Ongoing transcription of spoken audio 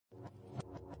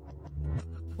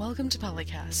Welcome to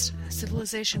PolyCast, a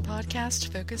civilization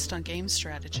podcast focused on game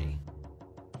strategy.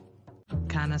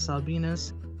 Canis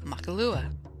Albinus,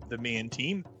 Makalua, the Man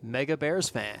Team, Mega Bears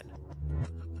fan.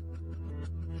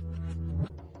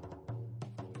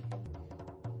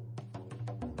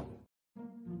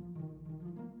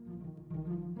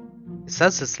 It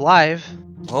says it's live.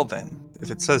 Well then, if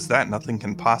it says that, nothing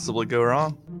can possibly go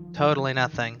wrong. Totally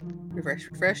nothing.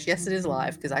 Refresh. Yes, it is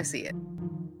live, because I see it.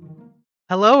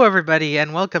 Hello, everybody,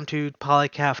 and welcome to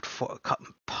PolyCast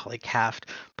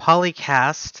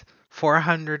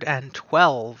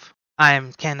 412. I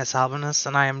am Canis Albinus,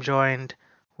 and I am joined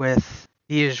with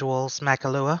the usual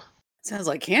Smakalua, Sounds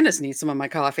like Candace needs some of my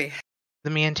coffee. the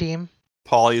Man Team,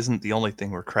 Poly isn't the only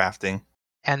thing we're crafting.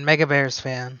 and Mega Bears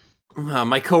fan.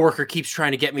 My coworker keeps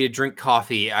trying to get me to drink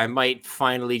coffee. I might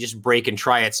finally just break and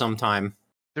try it sometime.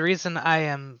 The reason I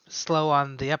am slow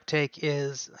on the uptake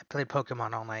is I played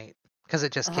Pokemon all night, because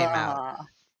it just came out.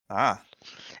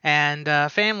 And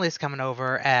family's coming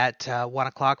over at 1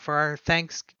 o'clock for our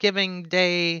Thanksgiving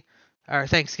 4-day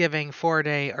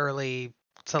early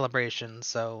celebration.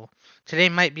 So today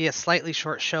might be a slightly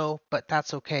short show, but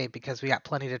that's okay because we got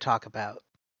plenty to talk about.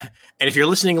 And if you're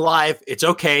listening live, it's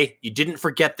okay. You didn't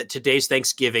forget that today's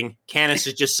Thanksgiving. Canis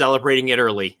is just celebrating it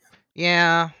early.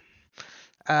 Yeah.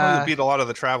 Well, you beat a lot of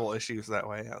the travel issues that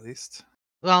way, at least.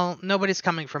 Well, nobody's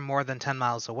coming from more than 10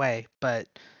 miles away, but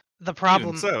the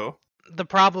problem... The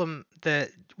problem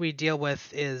that we deal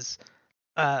with is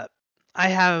I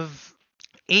have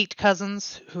 8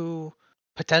 cousins who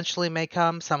potentially may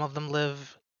come. Some of them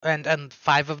live, and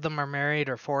 5 of them are married,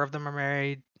 or 4 of them are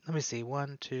married. Let me see,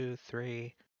 1, 2,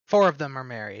 3. 4 of them are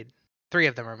married. 3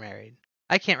 of them are married.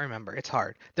 I can't remember. It's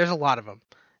hard. There's a lot of them.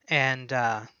 And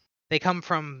they come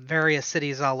from various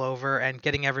cities all over, and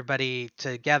getting everybody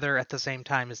together at the same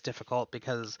time is difficult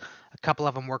because a couple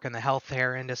of them work in the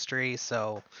healthcare industry,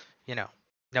 so... You know,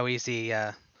 no easy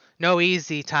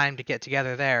time to get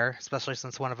together there, especially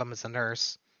since one of them is a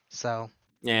nurse. So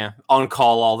Yeah, on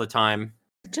call all the time.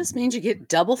 It just means you get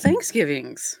double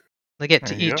Thanksgivings. they get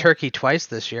to There you eat go. turkey twice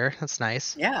this year. That's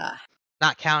nice. Yeah.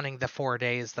 Not counting the 4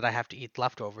 days that I have to eat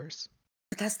leftovers.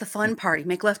 But that's the fun part. You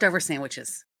make leftover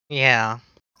sandwiches. Yeah,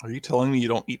 Are you telling me you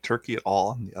don't eat turkey at all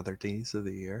on the other days of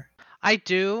the year? I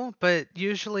do, but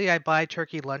usually I buy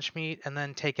turkey lunch meat and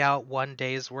then take out 1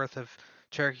 day's worth of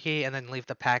turkey and then leave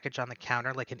the package on the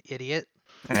counter like an idiot.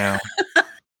 Yeah.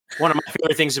 One of my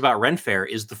favorite things about Ren Fair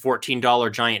is the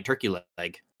 $14 giant turkey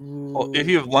leg. Well, if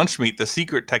you have lunch meat, the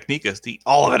secret technique is to eat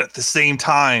all of it at the same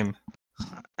time.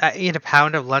 I eat a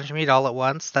pound of lunch meat all at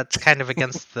once. That's kind of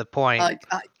against the point. I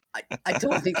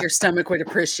don't think your stomach would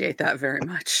appreciate that very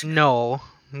much. No,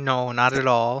 not at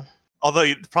all. Although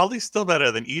it's probably still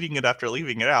better than eating it after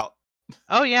leaving it out.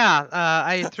 Oh yeah,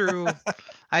 I threw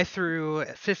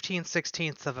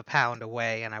 15/16 of a pound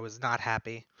away, and I was not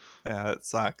happy. Yeah, it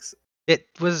sucks. It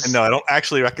was And no, I don't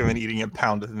actually recommend eating a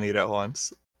pound of meat at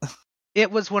once. it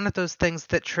was one of those things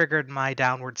that triggered my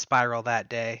downward spiral that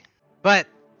day. But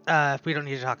we don't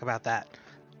need to talk about that.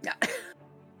 Yeah.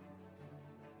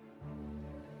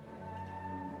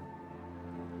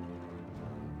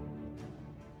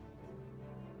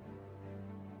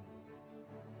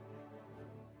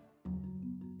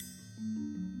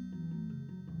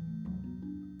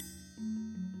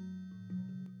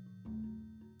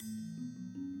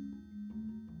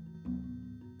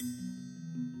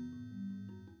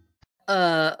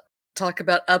 Talk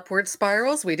about upward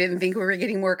spirals. We didn't think we were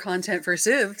getting more content for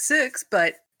Civ VI,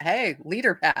 but hey,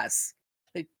 Leader Pass.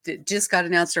 It just got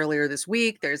announced earlier this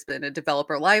week. There's been a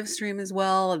developer live stream as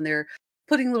well, and they're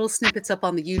putting little snippets up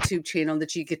on the YouTube channel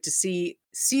that you get to see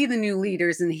the new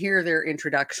leaders and hear their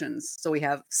introductions. So we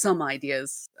have some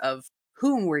ideas of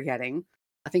whom we're getting.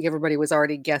 I think everybody was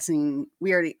already guessing.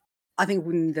 I think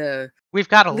when We've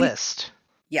got a list.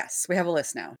 Yes, we have a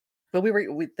list now. But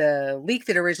the leak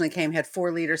that originally came had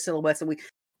 4 leader silhouettes, and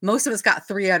most of us got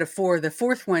 3 out of 4. The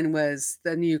 4th one was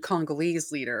the new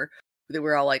Congolese leader. That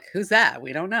we're all like, "Who's that?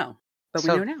 We don't know," but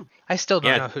So- we know now. I still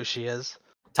don't Yeah. know who she is.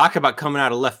 Talk about coming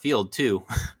out of left field, too.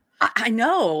 I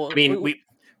know. I mean,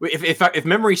 if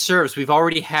memory serves, we've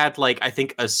already had, I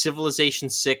think, a Civilization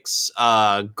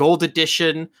VI Gold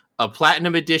Edition, a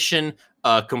Platinum Edition,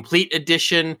 a Complete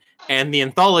Edition, and the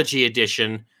Anthology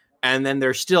Edition, and then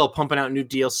they're still pumping out new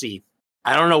DLC.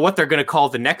 I don't know what they're going to call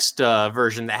the next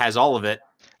version that has all of it.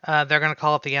 They're going to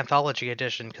call it the Anthology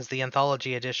Edition because the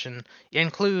Anthology Edition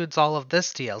includes all of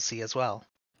this DLC as well.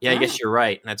 Yeah, I Oh. guess you're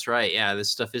right. That's right. Yeah, this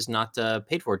stuff is not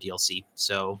paid for DLC.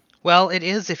 So, Well, it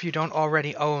is if you don't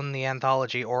already own the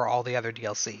Anthology or all the other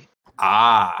DLC.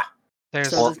 ah. There's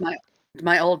So does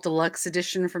my old deluxe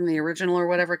edition from the original or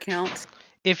whatever count?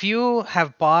 if you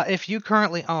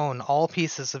currently own all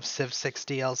pieces of Civ 6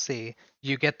 DLC,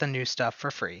 you get the new stuff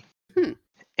for free.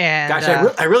 And gosh,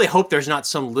 I really hope there's not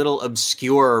some little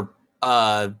obscure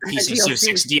piece of Civ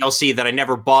 6 DLC that I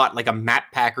never bought, like a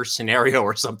map pack or scenario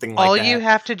or something like that. All you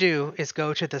have to do is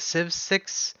go to the Civ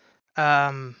 6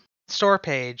 store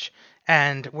page,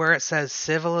 and where it says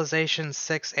Civilization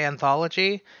 6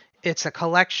 Anthology, it's a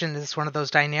collection. It's one of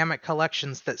those dynamic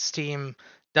collections that Steam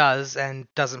does and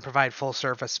doesn't provide full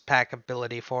service pack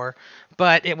ability for,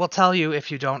 but it will tell you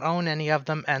if you don't own any of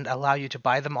them and allow you to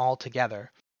buy them all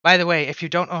together. By the way, if you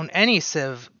don't own any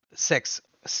Civ 6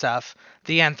 stuff,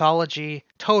 the anthology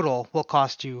total will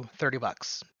cost you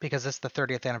 $30 because it's the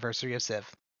 30th anniversary of Civ.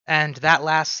 And that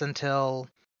lasts until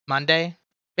Monday.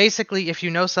 Basically, if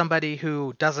you know somebody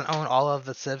who doesn't own all of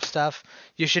the Civ stuff,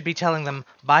 you should be telling them,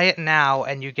 buy it now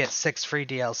and you get 6 free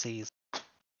DLCs.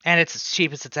 And it's as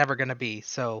cheap as it's ever going to be,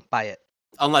 so buy it.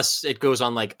 Unless it goes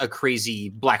on like a crazy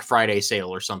Black Friday sale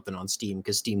or something on Steam,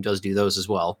 because Steam does do those as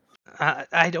well.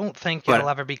 I don't think it'll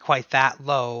ever be quite that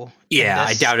low. Yeah,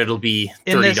 I doubt it'll be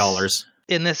 $30.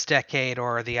 In this decade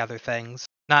or the other things.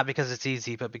 Not because it's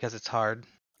easy, but because it's hard.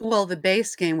 Well, the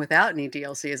base game without any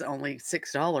DLC is only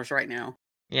 $6 right now.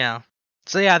 Yeah.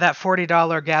 So yeah, that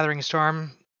 $40 Gathering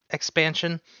Storm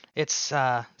expansion, it's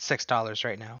 $6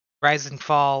 right now. Rise and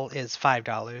Fall is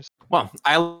 $5. Well,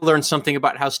 I learned something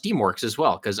about how Steam works as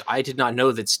well, because I did not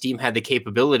know that Steam had the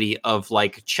capability of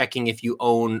like checking if you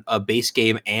own a base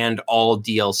game and all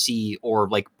DLC or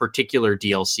like particular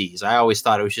DLCs. I always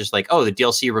thought it was just like, oh, the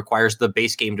DLC requires the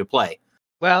base game to play.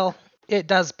 Well, it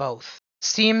does both.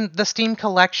 The Steam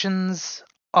collections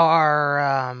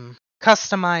are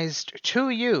customized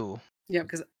to you. Yeah,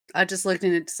 because I just looked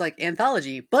and it's like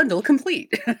anthology bundle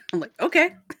complete. I'm like,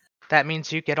 okay. That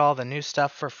means you get all the new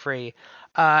stuff for free,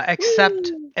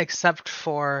 except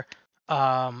for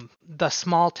the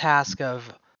small task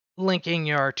of linking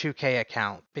your 2K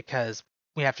account, because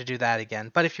we have to do that again.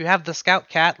 But if you have the Scout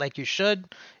Cat like you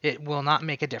should, it will not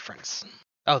make a difference.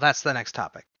 Oh, that's the next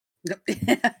topic.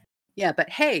 Yeah, but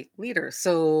hey, leader.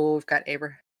 So we've got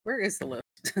Abraham. Where is the list?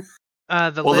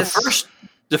 List.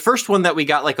 The first one that we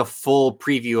got like a full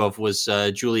preview of was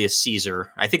Julius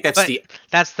Caesar. I think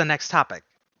that's the next topic.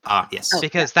 Ah, yes.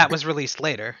 Because that was released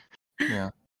later.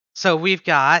 Yeah. So we've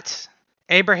got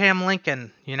Abraham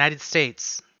Lincoln, United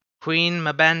States, Queen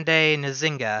Mbende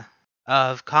Nzinga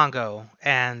of Congo,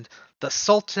 and the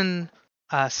Sultan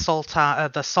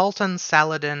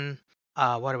Saladin,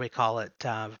 what do we call it?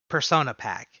 Persona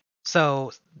pack.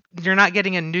 So you're not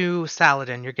getting a new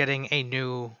Saladin, you're getting a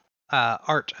new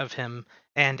art of him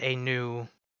and a new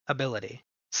ability.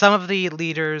 Some of the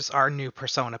leaders are new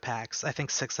Persona packs. I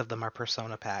think 6 of them are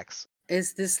Persona packs.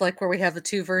 Is this like where we have the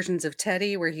 2 versions of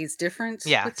Teddy where he's different?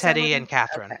 Yeah, Teddy and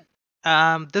Catherine.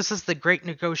 Okay. This is the Great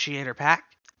Negotiator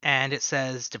pack, and it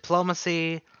says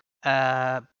diplomacy,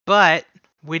 but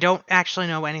we don't actually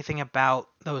know anything about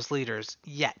those leaders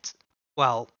yet.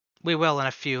 Well, we will in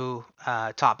a few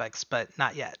topics, but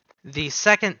not yet. The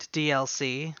second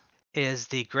DLC is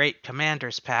the Great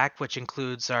Commanders pack, which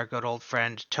includes our good old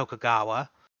friend Tokugawa.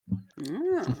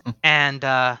 And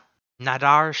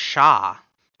Nadar Shah,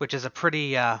 which is a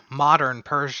pretty modern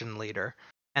Persian leader.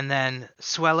 And then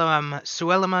Suleiman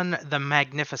the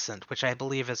Magnificent, which I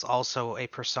believe is also a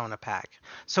Persona pack.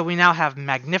 So we now have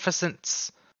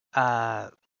Magnificence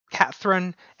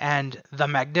Catherine and the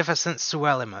Magnificent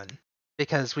Suleiman,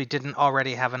 because we didn't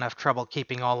already have enough trouble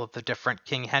keeping all of the different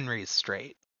King Henrys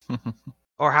straight.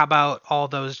 Or how about all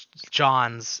those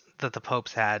Johns that the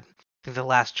popes had? I think the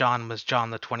last John was John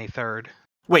the 23rd.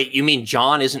 Wait, you mean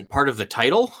John isn't part of the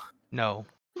title? No.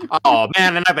 Oh,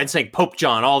 man, and I've been saying Pope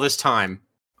John all this time.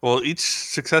 Well, each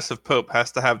successive pope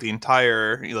has to have the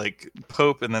entire, like,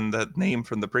 pope and then the name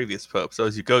from the previous pope. So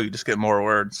as you go, you just get more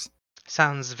words.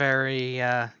 Sounds very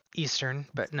Eastern,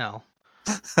 but no.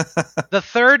 The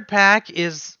third pack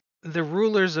is the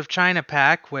Rulers of China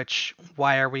pack, which,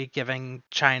 why are we giving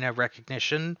China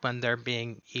recognition when they're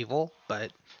being evil?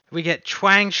 But we get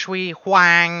Chuang Shui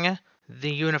Huang,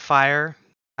 the Unifier.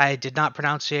 I did not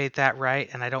pronunciate that right,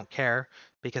 and I don't care,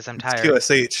 because I'm tired.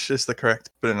 QSH is the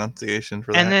correct pronunciation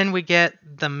for that. And then we get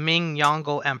the Ming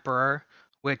Yongle Emperor,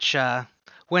 which,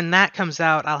 when that comes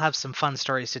out, I'll have some fun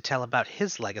stories to tell about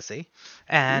his legacy.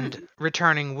 And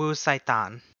returning Wu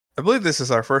Saitan. I believe this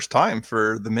is our first time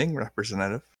for the Ming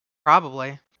representative.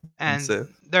 Probably. And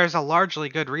there's a largely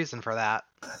good reason for that.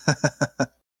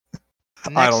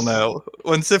 I don't know.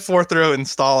 When Civ 4 threw in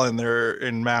Stalin there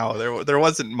in Mao, there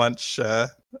wasn't much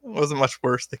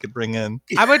worse they could bring in.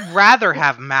 I would rather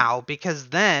have Mao, because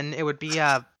then it would be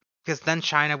because then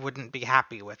China wouldn't be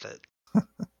happy with it.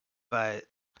 But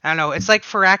I don't know. It's like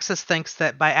Firaxis thinks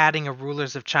that by adding a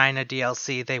Rulers of China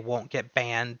DLC, they won't get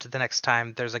banned the next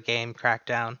time there's a game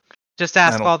crackdown. Just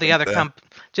ask all the other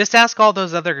Just ask all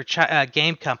those other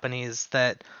game companies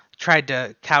that tried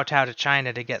to kowtow to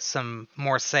China to get some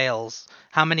more sales.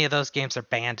 How many of those games are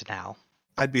banned now?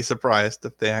 I'd be surprised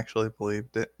if they actually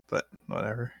believed it, but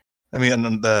whatever. I mean,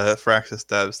 the Firaxis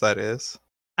devs, that is.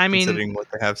 I mean, considering what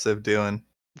they have Civ doing.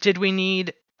 Did we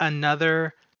need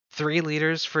another 3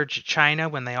 leaders for China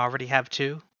when they already have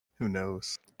 2? Who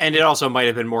knows? And it also might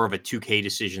have been more of a 2K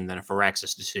decision than a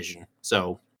Firaxis decision.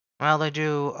 So, well, they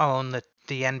do own the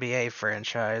NBA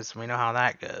franchise. We know how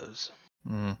that goes.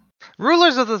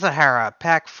 Rulers of the Sahara,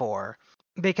 Pack 4.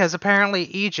 Because apparently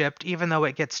Egypt, even though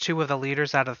it gets 2 of the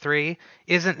leaders out of 3,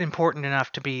 isn't important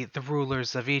enough to be the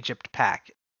Rulers of Egypt pack.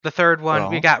 The third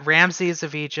one, we got Ramses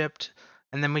of Egypt,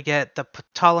 and then we get the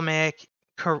Ptolemaic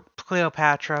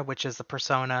Cleopatra, which is the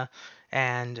persona,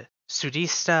 and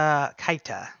Sudista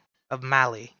Kaita of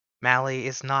Mali. Mali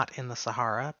is not in the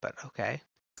Sahara, but okay.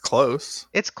 Close.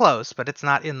 It's close, but it's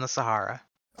not in the Sahara.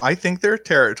 I think their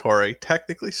territory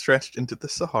technically stretched into the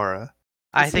Sahara.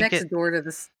 I think next door to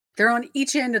this. They're on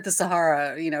each end of the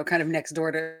Sahara, kind of next door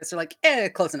to us. They're like,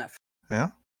 close enough.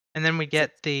 Yeah. And then we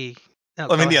get the...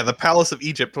 the Palace of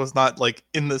Egypt was not,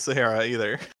 in the Sahara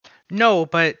either. No,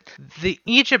 but the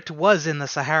Egypt was in the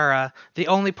Sahara. The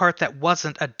only part that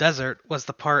wasn't a desert was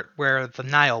the part where the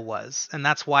Nile was. And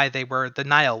that's why they were the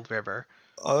Nile River.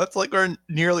 Oh, that's where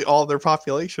nearly all their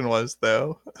population was,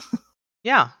 though.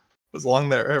 Yeah. It was along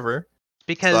that river.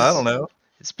 Because... So, I don't know.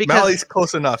 It's because Mali's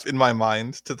close enough in my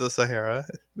mind to the Sahara.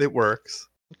 It works.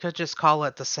 You could just call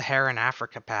it the Saharan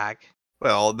Africa pack.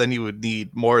 Well, then you would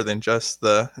need more than just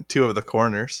the 2 of the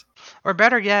corners. Or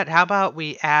better yet, how about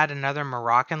we add another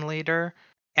Moroccan leader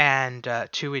and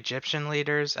 2 Egyptian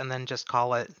leaders and then just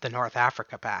call it the North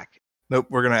Africa pack? Nope,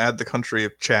 we're going to add the country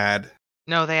of Chad.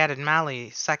 No, they added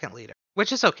Mali second leader,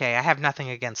 which is okay. I have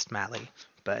nothing against Mali,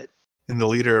 but... And the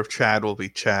leader of Chad will be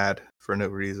Chad for no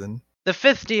reason. The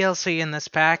 5th DLC in this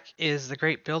pack is the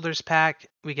Great Builders pack.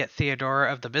 We get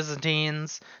Theodora of the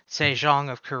Byzantines,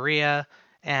 Sejong of Korea,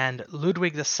 and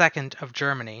Ludwig II of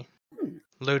Germany.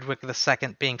 Ludwig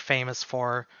II being famous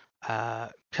for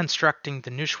constructing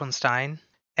the Neuschwanstein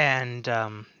and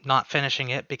not finishing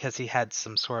it because he had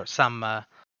some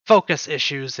focus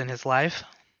issues in his life.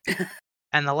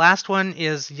 And the last one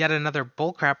is yet another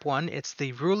bullcrap one. It's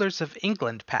the Rulers of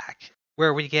England pack,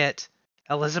 where we get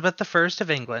Elizabeth I of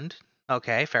England.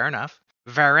 Okay, fair enough.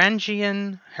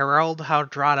 Varangian Harald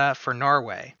Hardrada for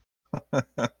Norway.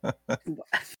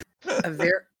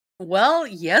 Well,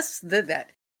 yes, that.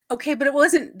 Okay, but it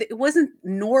wasn't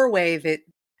Norway that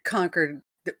conquered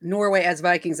Norway as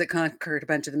Vikings that conquered a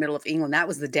bunch of the middle of England. That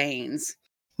was the Danes.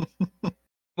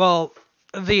 Well,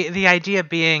 the idea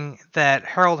being that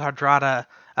Harald Hardrada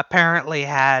apparently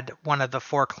had one of the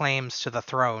 4 claims to the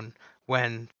throne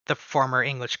when the former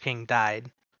English king died.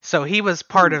 So he was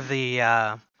part of the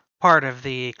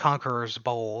Conqueror's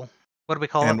Bowl. What do we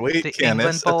call it? And wait, the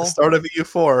Candace, Bowl? at the start of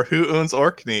EU4, who owns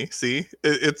Orkney? See,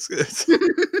 it's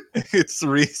it's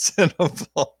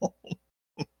reasonable.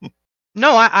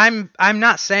 No, I'm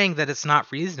not saying that it's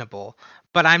not reasonable,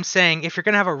 but I'm saying if you're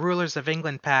gonna have a Rulers of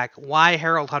England pack, why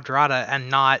Harald Hardrada and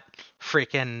not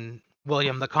freaking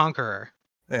William the Conqueror?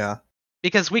 Yeah,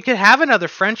 because we could have another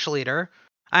French leader.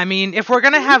 I mean, if we're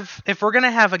gonna have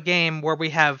a game where we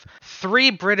have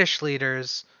 3 British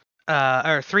leaders,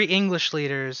 or 3 English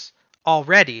leaders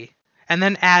already, and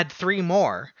then add 3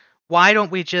 more, why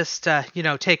don't we just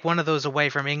take one of those away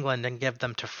from England and give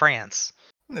them to France?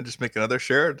 And just make another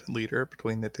shared leader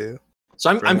between the 2. So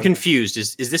I'm confused.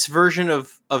 Is this version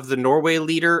of the Norway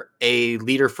leader a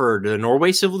leader for the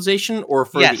Norway civilization or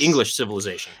for the English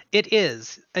civilization? It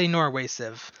is a Norway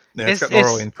civ. Yeah, it's got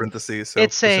Norway in parentheses. So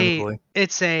it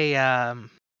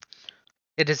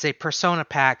is a persona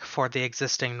pack for the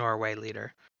existing Norway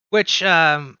leader. Which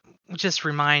just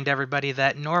remind everybody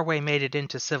that Norway made it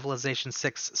into Civilization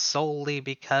VI solely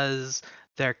because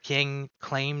their king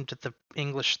claimed the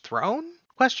English throne? ?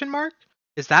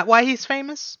 Is that why he's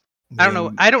famous? I don't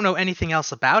know. I don't know anything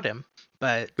else about him,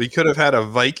 but you could have had a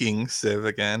Viking civ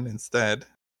again instead.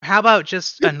 How about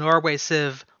just a Norway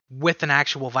civ with an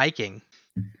actual Viking?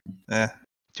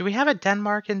 Do we have a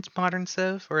Denmark in modern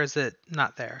civ, or is it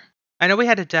not there? I know we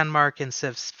had a Denmark in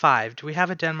Civ 5. Do we have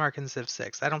a Denmark in Civ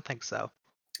 6? I don't think so.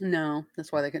 No,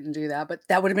 that's why they couldn't do that. But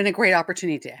that would have been a great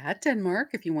opportunity to add Denmark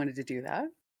if you wanted to do that.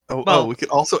 We could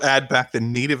also add back the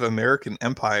Native American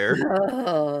Empire.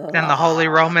 And the Holy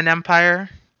Roman Empire.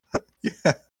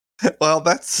 Yeah. Well,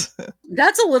 that's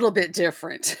a little bit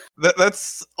different.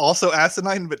 That's also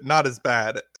asinine, but not as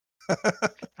bad.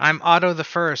 I'm Otto the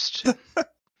First.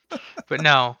 But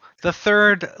no, the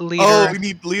third leader. Oh, we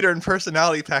need leader and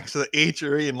personality packs for the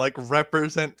HRE and like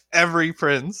represent every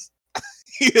prince.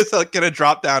 He is like get a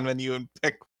drop down menu and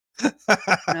pick.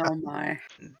 Oh my.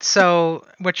 So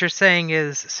what you're saying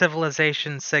is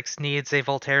Civilization 6 needs a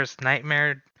Voltaire's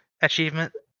Nightmare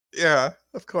achievement? Yeah,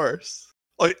 of course.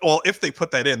 Like, well, if they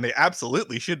put that in, they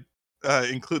absolutely should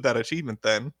include that achievement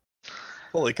then.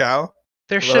 Holy cow.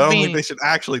 There But I should don't be. think they should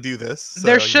actually do this. So,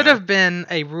 There should have been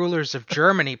a Rulers of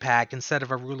Germany pack instead of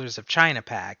a Rulers of China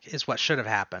pack, is what should have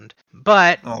happened.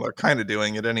 But Oh, they're kind of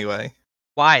doing it anyway.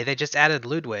 why? They just added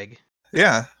Ludwig.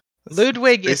 Yeah.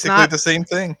 Ludwig is basically not the same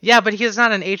thing. Yeah, but he's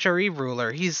not an HRE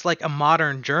ruler. He's like a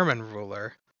modern German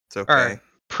ruler. It's okay. Or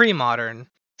pre-modern.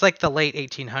 It's like the late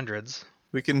 1800s.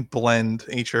 We can blend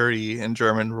HRE and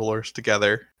German rulers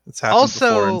together. It's happened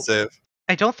before in Civ.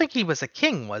 I don't think he was a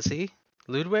king, was he?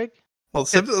 Ludwig? Well,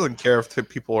 Civ doesn't care if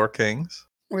people are kings.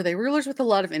 Were they rulers with a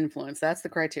lot of influence? That's the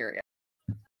criteria.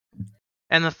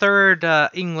 And the third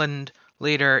England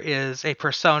leader is a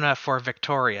persona for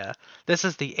Victoria. This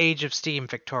is the Age of Steam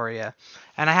Victoria.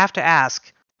 And I have to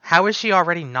ask, how is she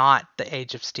already not the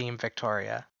Age of Steam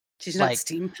Victoria? She's not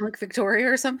steampunk Victoria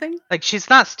or something? Like, she's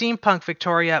not steampunk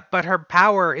Victoria, but her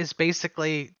power is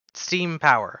basically steam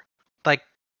power. Like,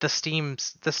 the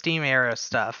steam era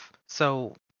stuff.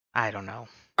 So, I don't know.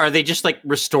 Are they just like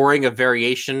restoring a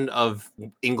variation of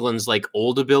England's like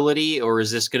old ability, or is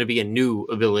this going to be a new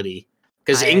ability?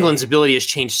 Because England's ability has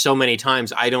changed so many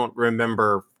times, I don't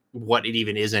remember what it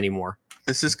even is anymore.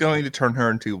 This is going to turn her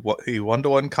into a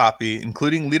 1-to-1 copy,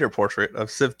 including leader portrait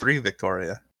of Civ 3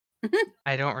 Victoria.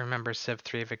 I don't remember Civ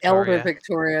 3 Victoria. Elder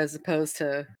Victoria as opposed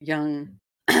to young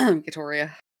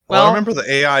Victoria. Well, I remember the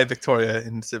AI Victoria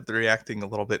in Civ 3 acting a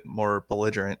little bit more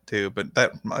belligerent too, but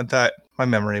that my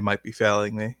memory might be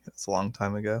failing me. It's a long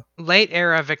time ago. Late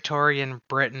era Victorian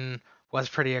Britain was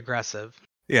pretty aggressive.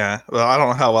 Yeah, well, I don't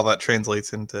know how well that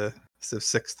translates into Civ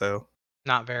 6 though.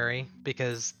 Not very,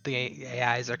 because the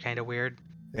AIs are kind of weird.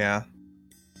 Yeah.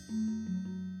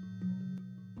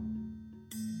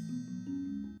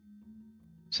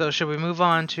 So should we move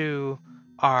on to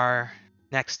our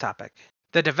next topic?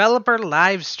 The developer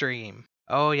live stream.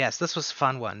 Oh yes, this was a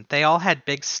fun one. They all had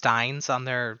big steins on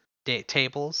their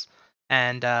tables,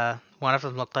 and one of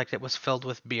them looked like it was filled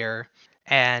with beer,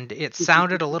 and it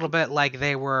sounded a little bit like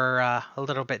they were a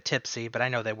little bit tipsy, but I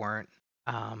know they weren't.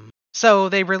 So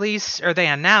they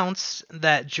announced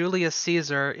that Julius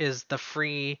Caesar is the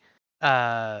free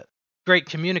Great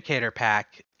Communicator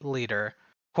Pack leader,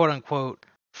 quote unquote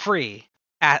free.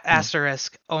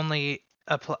 Asterisk only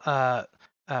what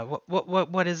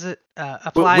is it?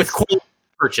 Applies with quality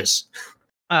purchase.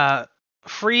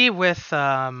 Free with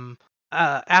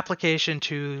application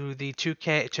to the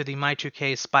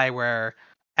My2K spyware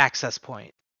access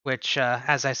point, which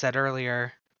as I said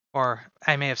earlier, or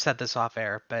I may have said this off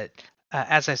air, but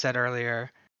as I said earlier,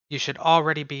 you should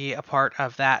already be a part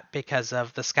of that because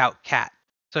of the Scout Cat.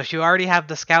 So if you already have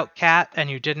the Scout Cat and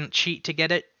you didn't cheat to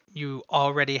get it, you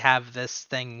already have this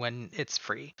thing when it's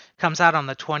free. Comes out on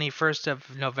the 21st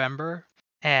of November,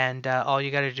 and all you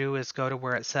got to do is go to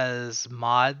where it says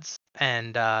mods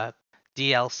and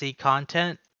DLC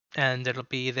content, and it'll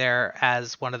be there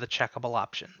as one of the checkable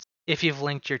options if you've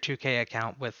linked your 2K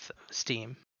account with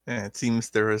Steam. Yeah, it seems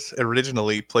there was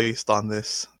originally placed on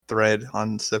this thread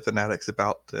on Civ Fanatics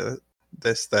about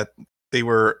this that they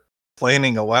were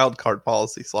planning a wildcard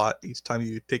policy slot each time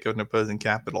you take out an opposing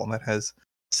capital, and that has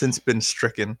since been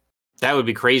stricken. That would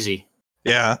be crazy.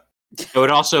 Yeah. It would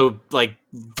also like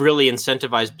really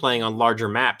incentivize playing on larger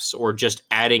maps or just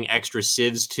adding extra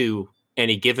civs to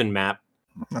any given map.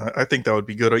 I think that would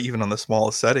be good even on the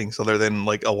smallest settings, other than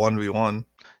like a 1v1.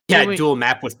 Yeah, dual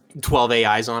map with 12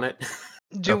 AIs on it.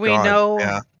 Do we know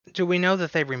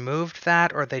that they removed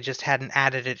that, or they just hadn't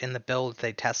added it in the build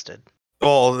they tested?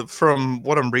 Well, from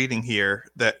what I'm reading here,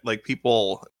 that like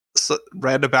people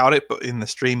read about it, but in the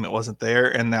stream it wasn't there,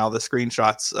 and now the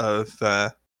screenshots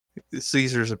of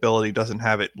Caesar's ability doesn't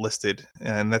have it listed,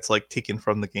 and that's like taken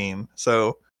from the game.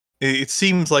 So it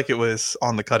seems like it was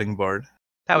on the cutting board.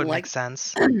 That would make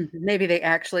sense. Maybe they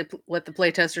actually let the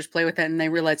playtesters play with that, and they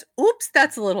realize, oops,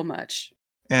 that's a little much.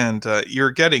 And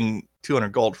you're getting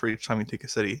 200 gold for each time you take a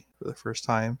city for the first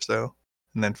time, so,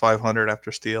 and then 500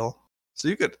 after steal. So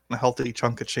you get a healthy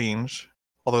chunk of change,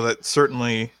 although that's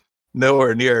certainly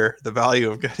nowhere near the value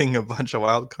of getting a bunch of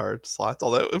wildcard slots.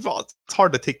 Although it's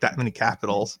hard to take that many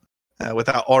capitals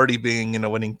without already being in a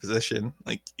winning position.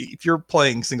 Like if you're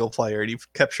playing single player and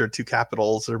you've captured 2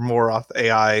 capitals or more off the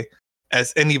AI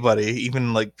as anybody,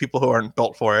 even like people who aren't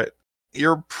built for it,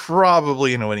 you're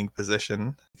probably in a winning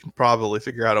position. You can probably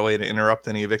figure out a way to interrupt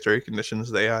any victory conditions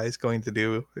the AI is going to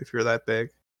do if you're that big.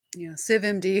 Yeah,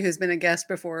 CivMD, who's been a guest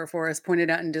before for us, pointed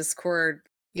out in Discord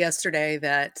yesterday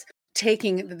that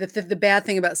taking the bad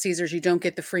thing about Caesars, you don't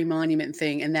get the free monument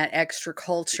thing, and that extra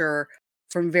culture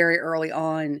from very early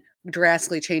on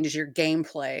drastically changes your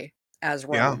gameplay as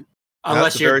Rome. Yeah, unless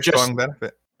that's a you're very just strong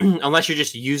benefit. unless you're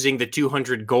just using the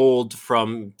 200 gold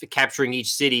from capturing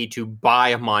each city to buy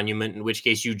a monument, in which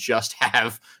case you just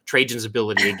have Trajan's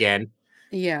ability again.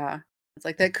 Yeah. It's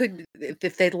like that could,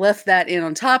 if they'd left that in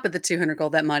on top of the 200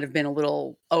 gold, that might have been a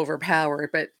little overpowered.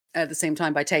 But at the same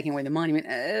time, by taking away the monument,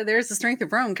 there's the strength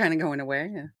of Rome kind of going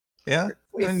away. Yeah,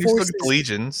 and you still get the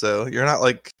Legion, so you're not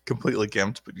like completely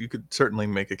gimped, but you could certainly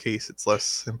make a case it's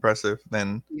less impressive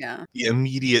than the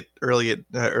immediate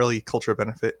early culture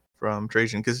benefit from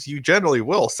Trajan, because you generally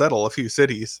will settle a few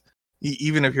cities,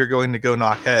 even if you're going to go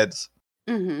knock heads.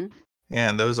 Mm-hmm.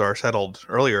 And those are settled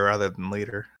earlier rather than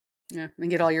later. Yeah,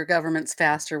 and get all your governments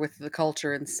faster with the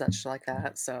culture and such like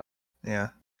that. So yeah,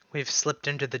 we've slipped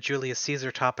into the Julius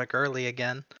Caesar topic early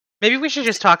again. Maybe we should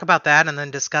just talk about that and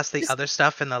then discuss the other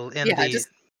stuff in the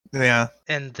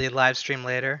live stream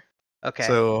later. Okay.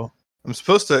 So I'm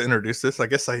supposed to introduce this. I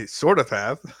guess I sort of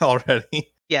have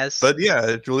already. Yes. But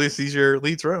yeah, Julius Caesar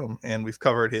leads Rome, and we've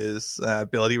covered his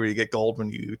ability where you get gold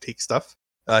when you take stuff.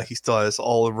 He still has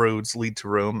all the roads lead to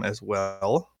Rome as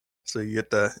well. So you get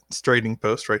the trading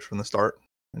post right from the start,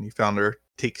 and you found her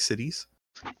take cities.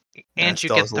 And you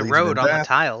get the road on the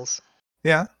tiles.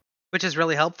 Yeah. Which is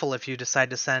really helpful if you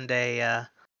decide to send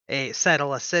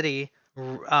settle a city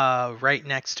right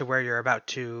next to where you're about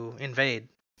to invade.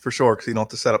 For sure, because you don't have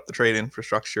to set up the trade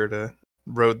infrastructure to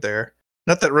road there.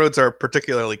 Not that roads are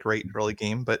particularly great early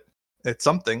game, but it's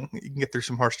something. You can get through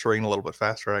some harsh terrain a little bit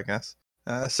faster, I guess.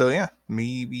 So yeah,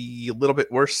 maybe a little bit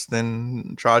worse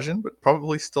than Trajan, but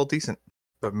probably still decent.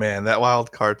 But man, that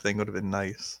wild card thing would have been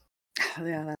nice.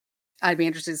 Yeah, I'd be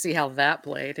interested to see how that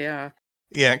played. Yeah.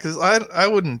 Yeah, because I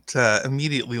wouldn't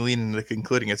immediately lean into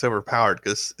concluding it's overpowered.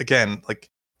 Because again, like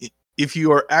if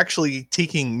you are actually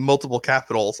taking multiple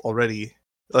capitals already,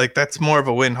 like that's more of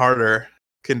a win harder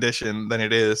condition than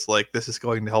it is like this is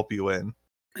going to help you win.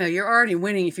 You're already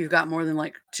winning if you've got more than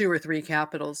like 2 or 3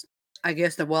 capitals. I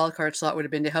guess the wildcard slot would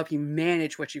have been to help you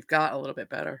manage what you've got a little bit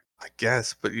better. I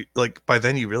guess, but like by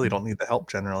then you really don't need the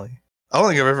help generally. I don't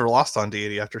think I've ever lost on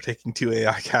deity after taking 2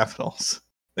 AI capitals.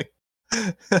 Like,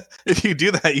 if you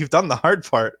do that, you've done the hard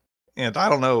part. And I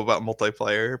don't know about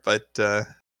multiplayer, but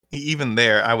even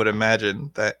there, I would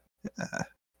imagine that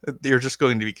you're just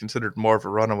going to be considered more of a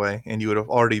runaway, and you would have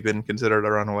already been considered a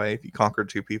runaway if you conquered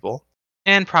 2 people.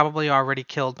 And probably already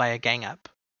killed by a gang up.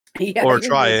 Yeah, or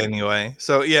try anyway.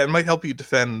 So yeah, it might help you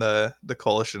defend the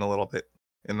coalition a little bit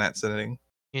in that setting.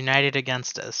 United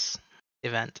against us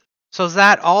event. So is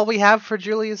that all we have for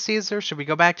Julius Caesar? Should we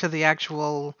go back to the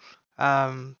actual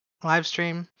live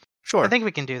stream? Sure. I think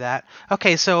we can do that.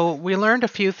 Okay, so we learned a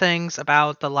few things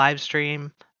about the live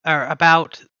stream, or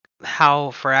about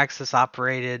how Firaxis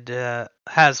operated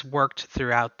has worked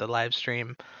throughout the live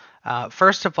stream.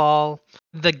 First of all,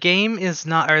 the game is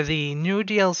not, or the new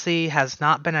DLC has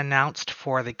not been announced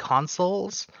for the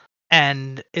consoles,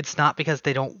 and it's not because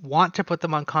they don't want to put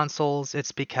them on consoles,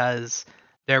 it's because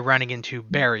they're running into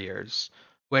barriers,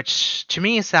 which to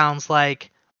me sounds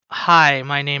like, hi,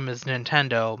 my name is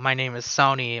Nintendo, my name is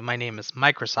Sony, my name is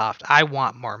Microsoft, I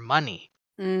want more money.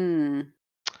 And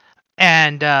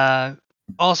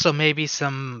also maybe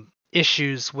some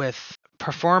issues with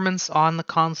performance on the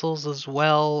consoles as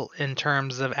well in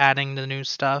terms of adding the new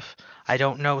stuff. I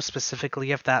don't know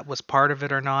specifically if that was part of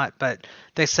it or not, but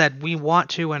they said we want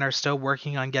to and are still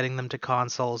working on getting them to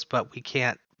consoles, but we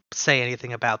can't say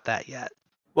anything about that yet.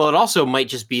 Well, it also might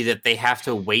just be that they have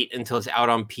to wait until it's out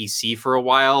on PC for a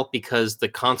while, because the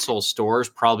console stores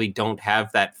probably don't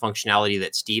have that functionality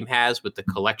that Steam has with the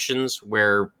collections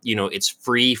where, it's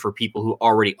free for people who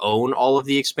already own all of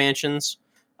the expansions.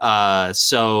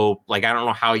 So like, I don't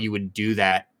know how you would do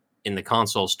that in the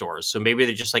console stores. So maybe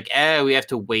they're just like, we have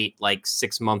to wait like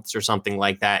 6 months or something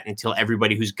like that until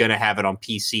everybody who's going to have it on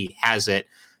PC has it,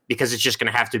 because it's just going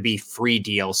to have to be free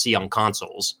DLC on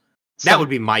consoles. That would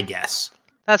be my guess.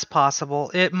 That's possible.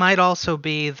 It might also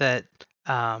be that,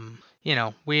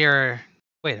 we are...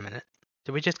 Wait a minute.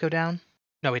 Did we just go down?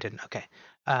 No, we didn't. Okay.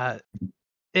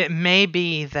 It may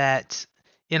be that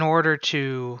in order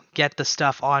to get the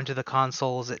stuff onto the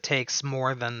consoles, it takes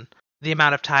more than the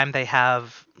amount of time they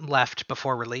have left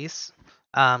before release.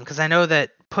 Because I know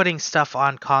that putting stuff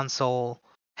on console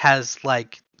has,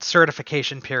 like,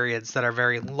 certification periods that are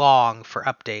very long for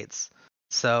updates.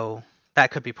 So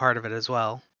that could be part of it as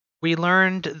well. We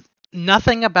learned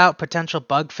Nothing about potential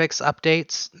bug fix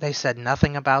updates. They said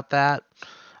nothing about that.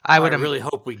 I really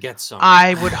hope we get some.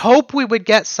 I would hope we would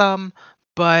get some,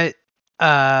 but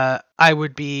I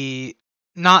would be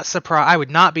not surprised. I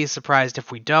would not be surprised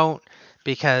if we don't,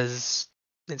 because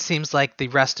it seems like the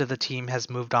rest of the team has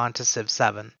moved on to Civ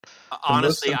 7.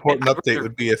 Honestly, the most important update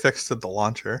would be a fix to the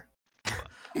launcher.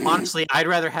 Honestly, I'd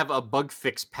rather have a bug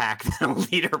fix pack than a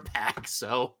leader pack.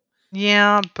 So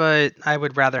yeah, but I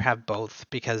would rather have both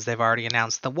because they've already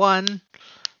announced the one.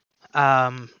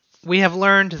 We have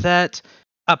learned that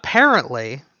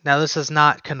apparently, now this is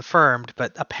not confirmed,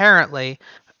 but apparently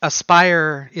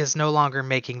Aspire is no longer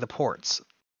making the ports.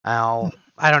 Now,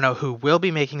 I don't know who will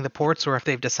be making the ports or if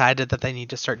they've decided that they need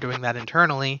to start doing that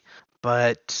internally,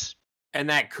 but... And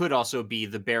that could also be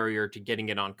the barrier to getting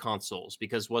it on consoles,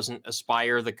 because wasn't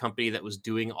Aspire the company that was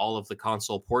doing all of the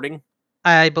console porting?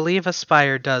 I believe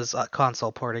Aspire does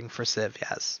console porting for Civ,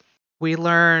 yes. We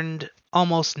learned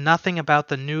almost nothing about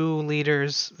the new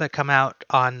leaders that come out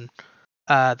on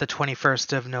the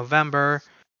 21st of November,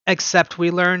 except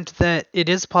we learned that it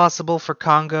is possible for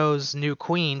Congo's new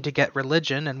queen to get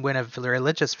religion and win a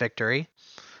religious victory.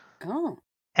 Oh.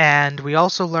 And we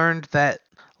also learned that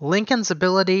Lincoln's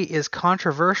ability is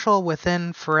controversial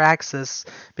within Firaxis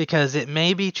because it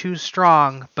may be too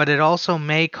strong, but it also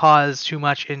may cause too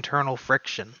much internal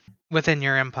friction within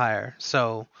your empire.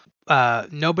 So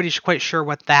nobody's quite sure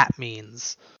what that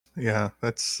means. Yeah,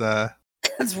 that's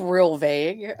real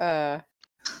vague.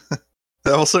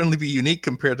 That will certainly be unique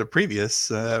compared to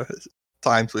previous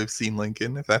times we've seen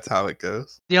Lincoln, if that's how it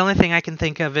goes. The only thing I can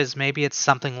think of is maybe it's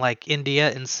something like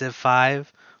India in Civ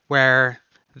 5, where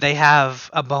they have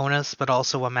a bonus but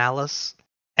also a malus.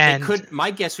 And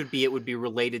my guess would be it would be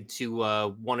related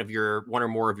to one or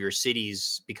more of your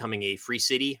cities becoming a free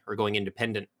city or going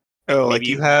independent. Oh, maybe like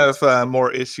you have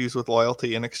more issues with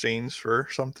loyalty in exchange for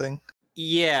something?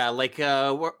 Yeah, like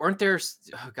weren't there?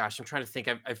 Oh gosh, I'm trying to think.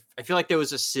 I feel like there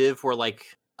was a Civ where like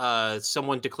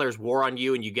someone declares war on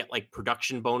you and you get like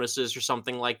production bonuses or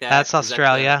something like that. That's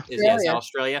Australia. Yes,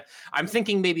 Australia. I'm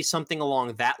thinking maybe something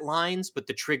along that lines, but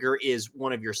the trigger is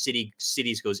one of your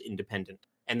cities goes independent,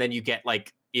 and then you get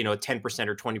like 10%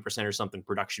 or 20% or something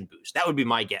production boost. That would be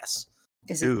my guess.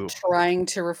 Is it trying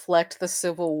to reflect the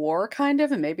Civil War, kind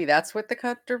of? And maybe that's what the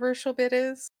controversial bit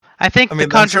is? I'm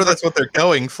sure that's what they're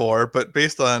going for, but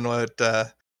based on what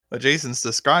Jason's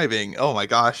describing, oh my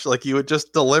gosh, like you would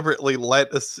just deliberately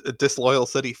let a disloyal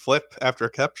city flip after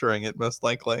capturing it, most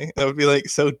likely. That would be like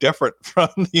so different from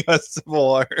the US Civil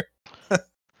War.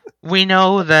 We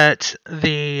know that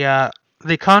the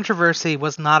controversy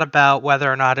was not about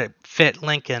whether or not it fit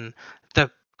Lincoln.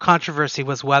 The controversy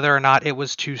was whether or not it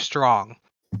was too strong.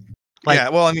 Yeah,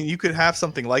 well, I mean, you could have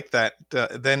something like that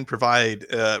then provide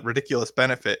ridiculous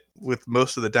benefit with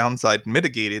most of the downside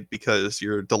mitigated because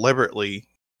you're deliberately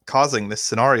causing this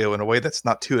scenario in a way that's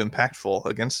not too impactful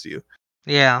against you.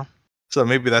 Yeah. So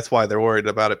maybe that's why they're worried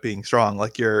about it being strong.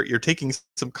 Like you're taking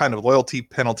some kind of loyalty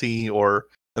penalty or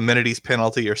amenities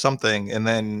penalty or something, and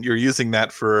then you're using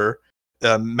that for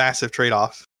a massive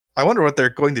trade-off. I wonder what they're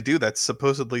going to do that's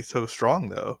supposedly so strong,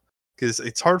 though, because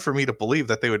it's hard for me to believe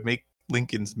that they would make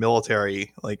Lincoln's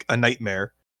military like a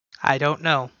nightmare. I don't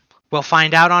know. We'll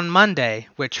find out on Monday,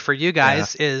 which for you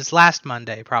guys is last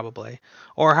Monday, probably.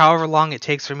 Or however long it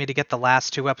takes for me to get the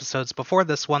last 2 episodes before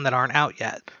this one that aren't out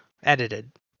yet, edited.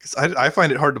 Because I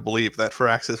find it hard to believe that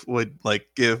Firaxis would like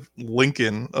give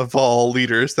Lincoln, of all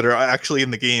leaders that are actually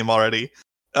in the game already,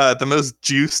 the most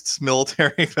juiced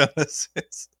military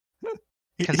bonuses.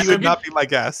 He would not be my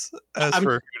guess as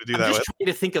for who to do that with. I'm just trying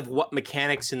to think of what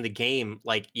mechanics in the game,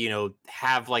 like,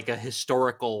 have like a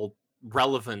historical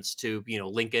relevance to,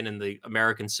 Lincoln and the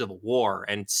American Civil War,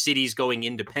 and cities going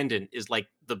independent is like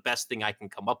the best thing I can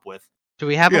come up with. Do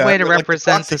we have a way to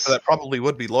represent this? That probably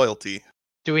would be loyalty.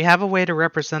 Do we have a way to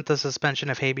represent the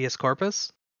suspension of habeas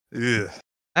corpus? Ugh.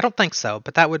 I don't think so,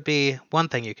 but that would be one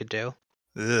thing you could do.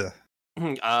 Ugh.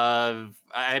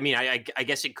 I mean, I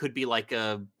guess it could be like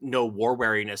a no war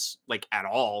weariness, like at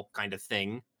all kind of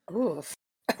thing. Oof.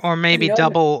 Or maybe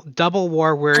double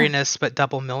war weariness, but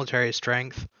double military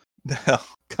strength. No,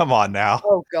 come on now.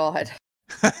 Oh God.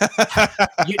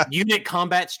 Unit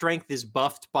combat strength is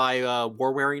buffed by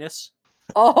war weariness.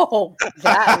 Oh,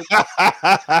 that.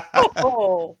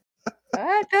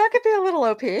 That could be a little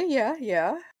OP.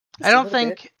 Yeah. I don't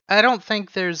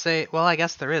think there's a. Well, I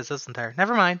guess there is, isn't there?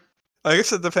 Never mind. I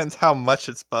guess it depends how much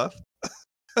it's buffed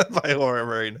by war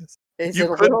weariness.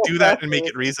 You could do that and make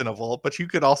it reasonable, but you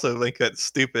could also make it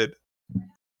stupid.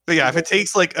 But yeah, if it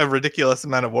takes like a ridiculous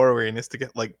amount of war weariness to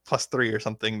get like +3 or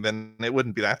something, then it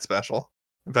wouldn't be that special.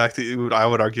 In fact, I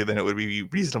would argue then it would be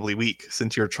reasonably weak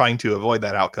since you're trying to avoid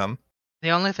that outcome. The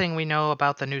only thing we know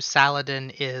about the new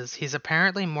Saladin is he's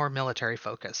apparently more military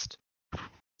focused.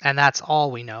 And that's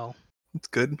all we know. It's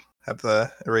good. Have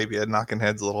the Arabia knocking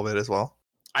heads a little bit as well.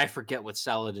 I forget what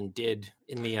Saladin did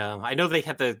in the... I know they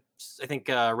had I think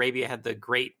Arabia had the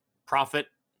great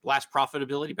last prophet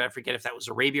ability, but I forget if that was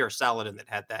Arabia or Saladin that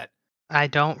had that. I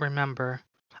don't remember.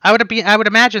 I would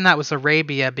imagine that was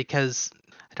Arabia because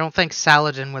I don't think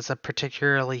Saladin was a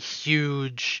particularly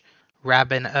huge not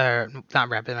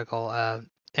rabbinical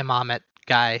imamate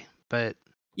guy, but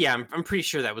yeah, I'm pretty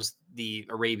sure that was the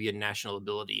Arabian national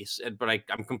abilities, but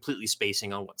I'm completely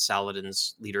spacing on what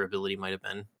Saladin's leader ability might have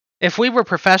been. If we were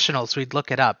professionals, we'd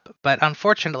look it up, but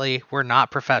unfortunately, we're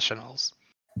not professionals.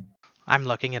 I'm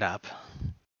looking it up.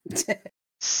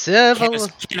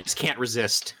 Candace can't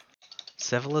resist.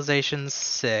 Civilization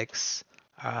VI,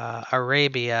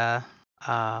 Arabia,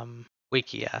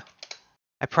 Wikia.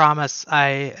 I promise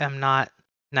I am not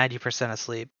 90%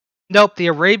 asleep. Nope, the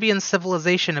Arabian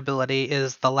civilization ability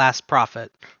is the last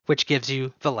prophet, which gives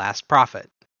you the last prophet.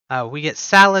 We get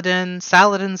Saladin.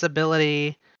 Saladin's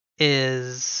ability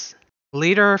is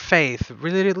leader faith.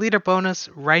 Leader bonus,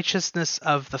 righteousness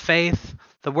of the faith.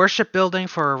 The worship building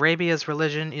for Arabia's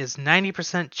religion is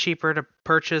 90% cheaper to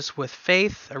purchase with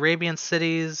faith. Arabian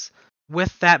cities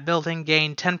with that building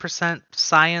gain 10%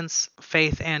 science,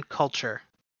 faith, and culture.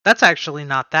 That's actually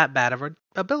not that bad of an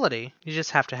ability. You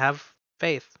just have to have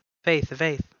faith.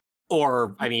 Faith.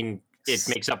 Or, I mean, it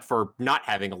makes up for not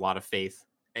having a lot of faith,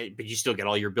 but you still get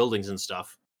all your buildings and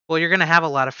stuff. Well, you're going to have a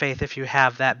lot of faith if you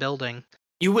have that building.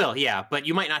 You will, yeah, but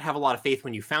you might not have a lot of faith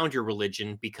when you found your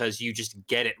religion because you just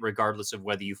get it regardless of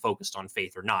whether you focused on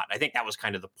faith or not. I think that was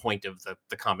kind of the point of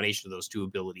the combination of those two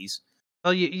abilities.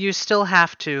 Well, you still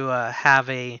have to have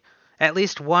at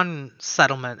least one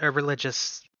settlement or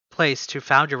religious place to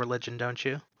found your religion, don't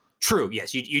you? True,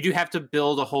 yes. You do have to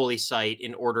build a holy site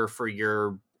in order for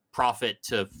your prophet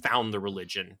to found the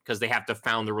religion, because they have to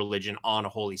found the religion on a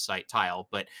holy site tile.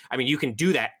 But, I mean, you can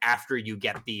do that after you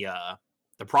get the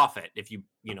prophet if you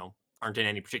aren't in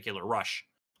any particular rush.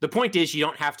 The point is you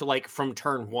don't have to, like, from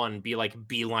turn one be, like,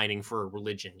 beelining for a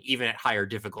religion, even at higher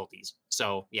difficulties.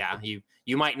 So, yeah,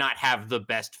 you might not have the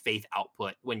best faith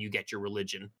output when you get your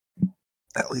religion.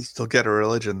 At least you'll get a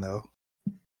religion, though.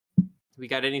 We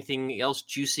got anything else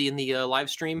juicy in the live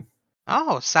stream?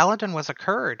 Oh, Saladin was a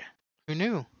Kurd. Who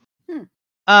knew?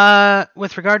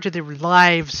 With regard to the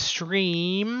live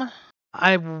stream,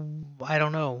 I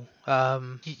don't know.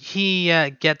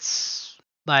 He gets,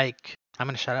 like, I'm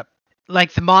gonna shut up.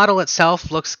 Like, the model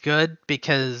itself looks good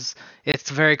because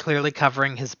it's very clearly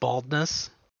covering his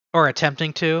baldness, or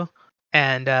attempting to,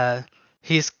 and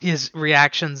his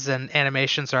reactions and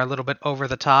animations are a little bit over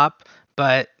the top,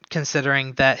 but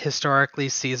considering that historically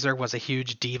Caesar was a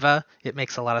huge diva, it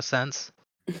makes a lot of sense.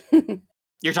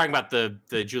 You're talking about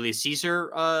the Julius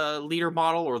Caesar leader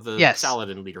model or the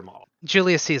Saladin leader model?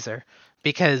 Julius Caesar,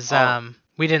 because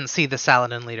we didn't see the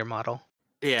Saladin leader model.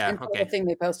 Yeah, okay. The thing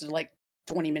they posted like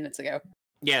 20 minutes ago.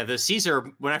 Yeah, the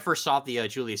Caesar, when I first saw the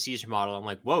Julius Caesar model, I'm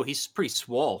like, whoa, he's pretty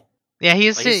swole. Yeah,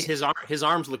 his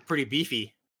arms look pretty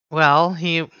beefy. Well,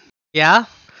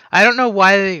 I don't know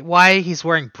why he's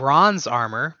wearing bronze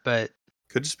armor, but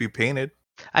could just be painted.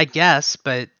 I guess,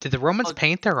 but did the Romans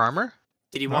paint their armor?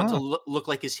 Did he want to look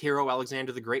like his hero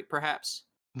Alexander the Great, perhaps?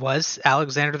 Was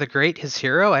Alexander the Great his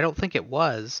hero? I don't think it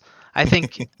was. I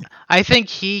think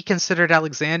he considered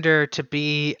Alexander to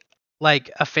be like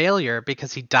a failure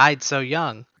because he died so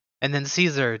young, and then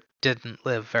Caesar didn't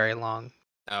live very long.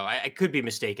 Oh, I could be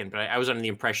mistaken, but I was under the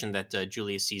impression that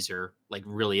Julius Caesar like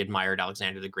really admired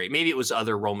Alexander the Great. Maybe it was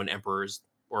other Roman emperors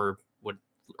or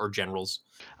generals.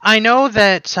 I know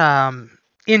that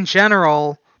in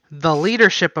general, the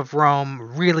leadership of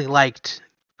Rome really liked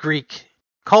Greek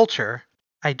culture.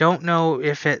 I don't know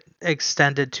if it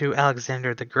extended to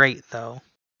Alexander the Great, though.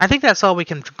 I think that's all we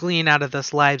can glean out of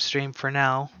this live stream for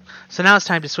now. So now it's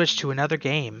time to switch to another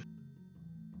game.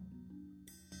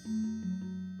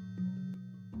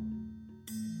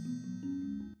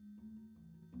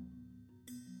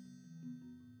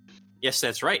 Yes,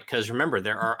 that's right, because remember,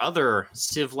 there are other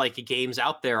Civ-like games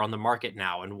out there on the market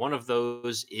now, and one of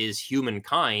those is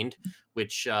Humankind,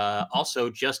 which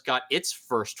also just got its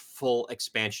first full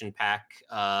expansion pack.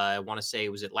 I want to say,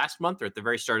 was it last month or at the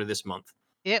very start of this month?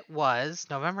 It was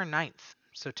November 9th,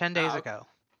 so 10 days ago.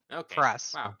 Okay. For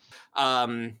us.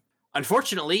 Wow.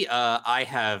 Unfortunately, I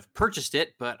have purchased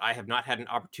it, but I have not had an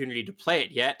opportunity to play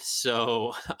it yet,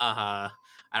 so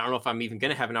I don't know if I'm even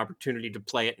going to have an opportunity to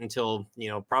play it until,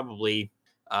 probably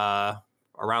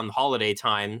around the holiday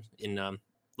time in a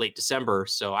late December,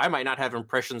 so I might not have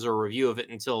impressions or review of it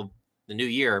until the new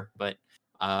year. But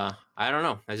I don't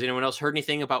know. Has anyone else heard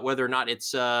anything about whether or not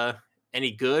it's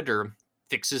any good or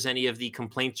fixes any of the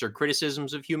complaints or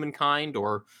criticisms of humankind,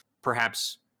 or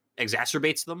perhaps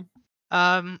exacerbates them?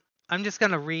 I'm just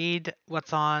gonna read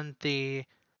what's on the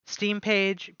Steam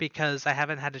page because I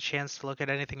haven't had a chance to look at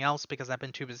anything else because I've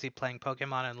been too busy playing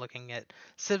Pokemon and looking at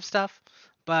Civ stuff.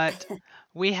 But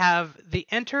we have the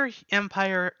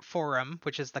Inter-Empire Forum,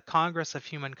 which is the Congress of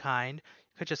Humankind.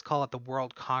 You could just call it the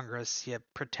World Congress, you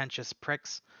pretentious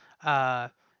pricks.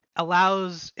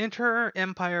 Allows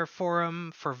Inter-Empire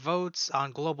Forum for votes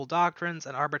on global doctrines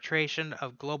and arbitration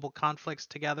of global conflicts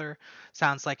together.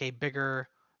 Sounds like a bigger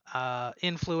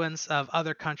influence of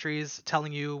other countries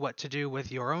telling you what to do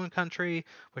with your own country,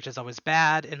 which is always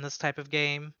bad in this type of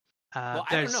game. Well,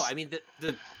 I don't know. I mean,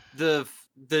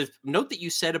 the note that you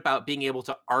said about being able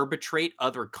to arbitrate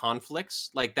other conflicts,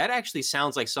 like that actually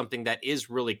sounds like something that is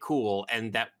really cool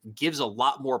and that gives a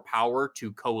lot more power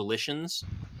to coalitions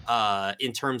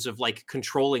in terms of like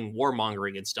controlling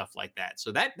warmongering and stuff like that.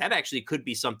 So that actually could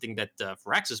be something that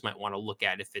Firaxis might want to look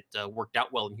at if it worked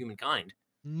out well in Humankind.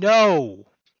 No,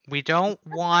 we don't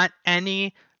want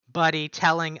anybody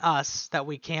telling us that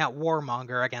we can't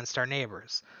warmonger against our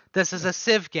neighbors. This is a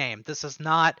Civ game. This is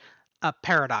not a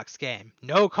Paradox game.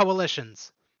 No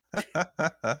coalitions.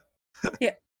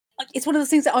 Yeah. It's one of those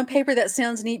things that on paper that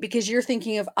sounds neat because you're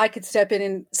thinking of I could step in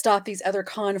and stop these other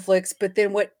conflicts, but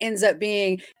then what ends up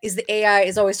being is the AI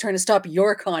is always trying to stop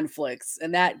your conflicts,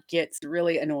 and that gets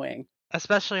really annoying.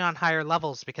 Especially on higher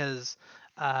levels because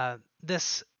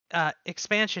this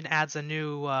expansion adds a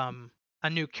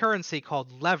new currency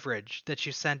called leverage that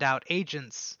you send out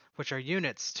agents, which are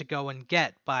units, to go and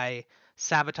get by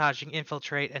sabotaging,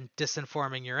 infiltrate, and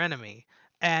disinforming your enemy.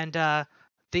 And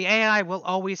the AI will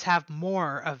always have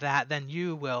more of that than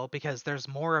you will because there's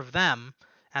more of them,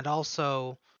 and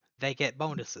also they get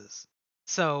bonuses.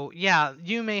 So yeah,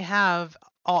 you may have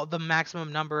all the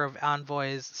maximum number of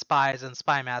envoys, spies, and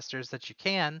spy masters that you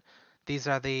can. These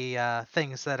are the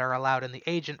things that are allowed in the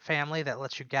agent family that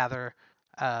lets you gather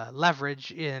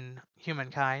leverage in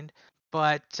Humankind.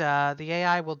 But the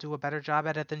AI will do a better job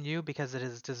at it than you because it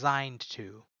is designed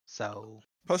to. So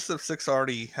Plus, Civ 6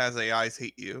 already has AIs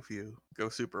hate you if you go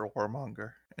super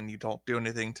warmonger and you don't do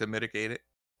anything to mitigate it.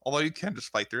 Although you can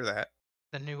just fight through that.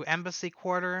 the new embassy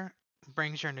quarter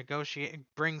brings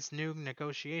new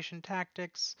negotiation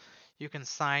tactics. You can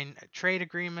sign trade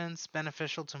agreements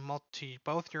beneficial to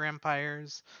both your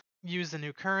empires. Use the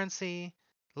new currency,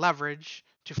 leverage,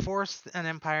 to force an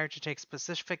empire to take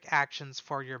specific actions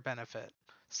for your benefit.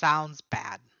 Sounds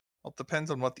bad. Well, it depends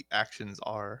on what the actions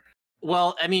are.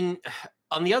 Well, I mean,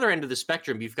 on the other end of the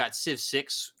spectrum, you've got Civ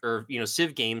 6 or,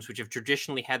 Civ games, which have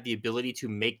traditionally had the ability to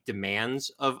make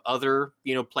demands of other,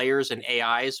 players and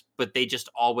AIs, but they just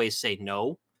always say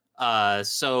no.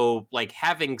 So like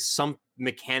having some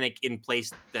mechanic in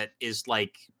place that is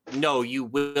like, no, you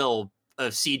will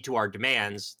cede to our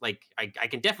demands. Like I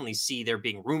can definitely see there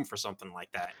being room for something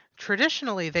like that.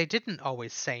 Traditionally, they didn't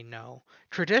always say no.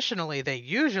 Traditionally, they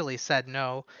usually said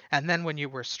no, and then when you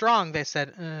were strong, they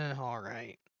said, all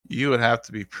right. You would have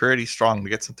to be pretty strong to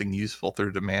get something useful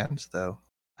through demands, though.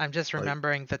 I'm just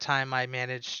remembering the time I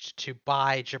managed to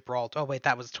buy Gibraltar. Oh wait,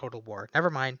 that was Total War. Never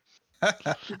mind.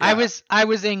 Yeah. I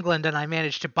was England, and I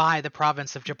managed to buy the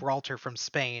province of Gibraltar from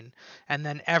Spain, and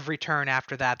then every turn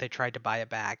after that, they tried to buy it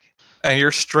back. And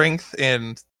your strength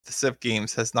in the Civ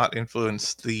games has not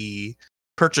influenced the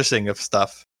purchasing of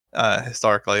stuff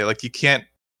historically. Like, you can't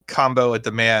combo a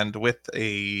demand with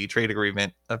a trade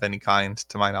agreement of any kind,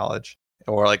 to my knowledge,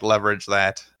 or like leverage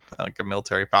that, like a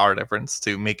military power difference,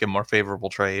 to make a more favorable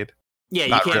trade.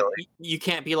 Yeah, you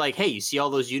can't be like, hey, you see all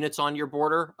those units on your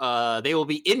border? They will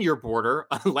be in your border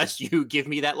unless you give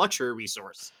me that luxury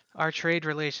resource. Our trade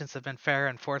relations have been fair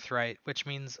and forthright, which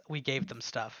means we gave them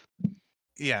stuff.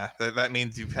 Yeah, that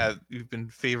means you've been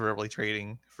favorably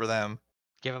trading for them.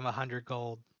 Give them 100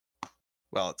 gold.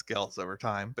 Well, it scales over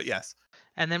time, but yes.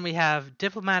 And then we have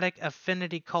diplomatic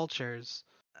affinity cultures.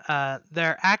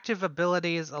 Their active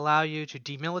abilities allow you to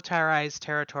demilitarize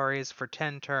territories for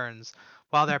 10 turns,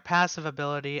 while their passive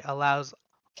ability allows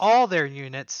all their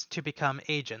units to become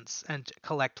agents and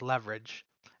collect leverage.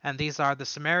 And these are the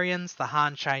Sumerians, the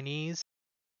Han Chinese,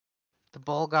 the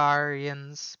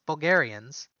Bulgarians,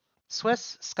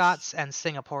 Swiss, Scots, and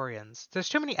Singaporeans. There's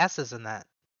too many S's in that.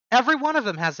 Every one of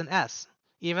them has an S,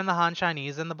 even the Han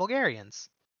Chinese and the Bulgarians.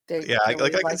 I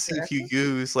can see if you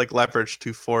use like leverage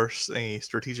to force a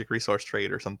strategic resource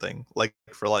trade or something,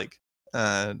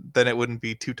 then it wouldn't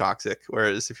be too toxic.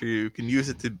 Whereas if you can use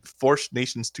it to force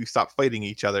nations to stop fighting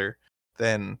each other,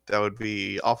 then that would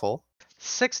be awful.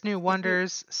 6 new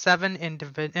wonders, 7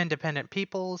 independent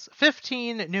peoples,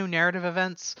 15 new narrative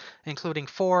events, including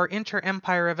 4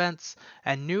 inter-empire events,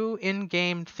 and new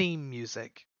in-game theme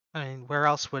music. I mean, where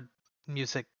else would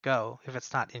music go if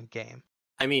it's not in-game?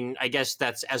 I mean, I guess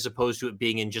that's as opposed to it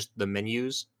being in just the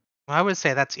menus. Well, I would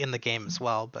say that's in the game as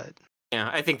well, but... Yeah,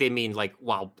 I think they mean like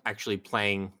while actually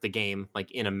playing the game,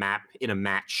 like in a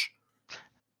match.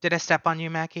 Did I step on you,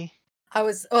 Mackie? I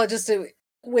was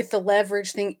with the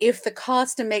leverage thing. If the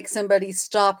cost to make somebody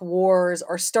stop wars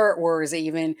or start wars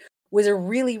even was a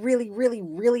really, really, really,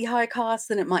 really high cost,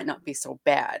 then it might not be so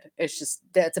bad. It's just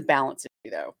that's a balance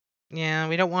issue, though. Yeah,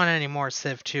 we don't want any more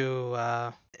Civ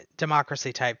 2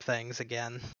 democracy type things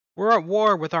again. We're at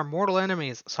war with our mortal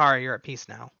enemies. Sorry, you're at peace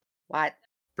now. What?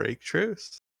 Break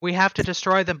truce. We have to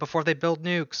destroy them before they build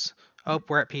nukes. Oh,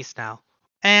 we're at peace now.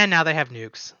 And now they have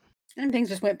nukes. And things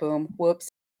just went boom. Whoops.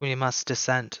 We must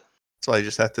dissent. So I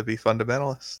just have to be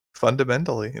fundamentalist.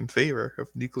 Fundamentally in favor of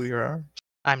nuclear arms.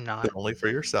 I'm not. But only for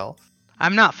yourself.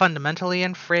 I'm not fundamentally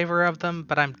in favor of them,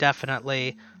 but I'm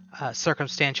definitely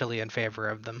circumstantially in favor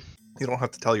of them. You don't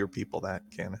have to tell your people that,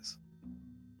 Canis.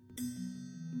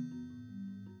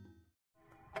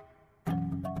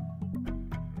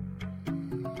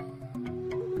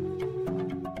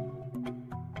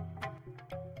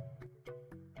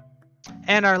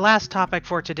 And our last topic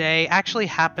for today actually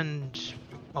happened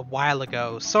a while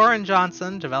ago. Soren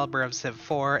Johnson, developer of Civ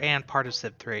 4 and part of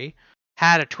Civ 3,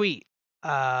 had a tweet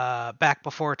back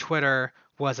before Twitter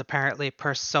was apparently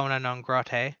persona non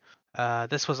grata.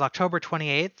 This was October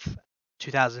 28th,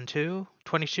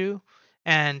 2022,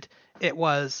 and it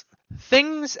was,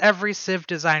 "Things every Civ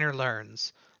designer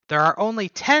learns. There are only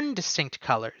 10 distinct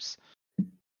colors.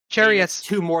 Chariots,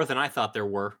 Hey, 2 more than I thought there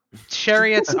were.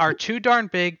 Chariots are too darn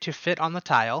big to fit on the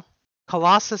tile.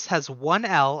 Colossus has 1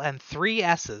 L and 3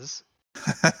 S's.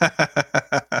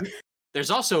 There's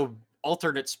also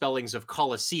alternate spellings of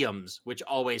Colosseums, which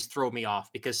always throw me off,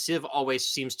 because Civ always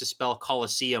seems to spell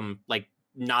Colosseum like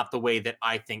not the way that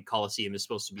I think Colosseum is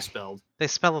supposed to be spelled. They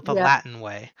spell it the Latin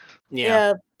way.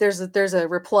 Yeah, there's a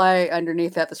reply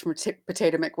underneath that that's from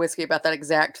Potato McWhiskey about that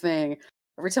exact thing.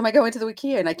 Every time I go into the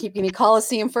Wikia and I keep getting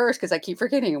Colosseum first because I keep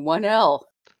forgetting 1 L.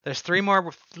 There's 3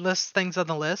 more things on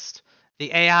the list.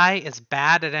 The AI is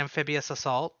bad at amphibious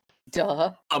assault.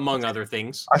 Duh. Among other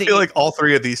things. I feel like all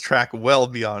 3 of these track well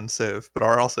beyond Civ, but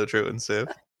are also true in Civ.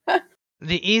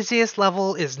 The easiest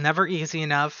level is never easy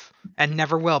enough and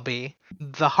never will be.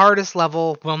 The hardest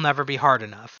level will never be hard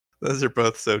enough. Those are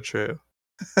both so true.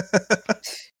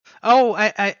 Oh,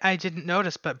 I didn't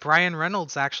notice, but Brian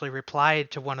Reynolds actually replied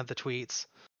to one of the tweets.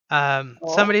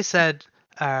 Somebody said,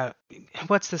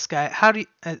 what's this guy? How do you,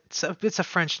 it's a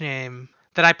French name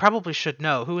that I probably should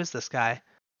know. Who is this guy?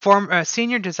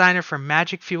 Senior designer for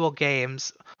Magic Fuel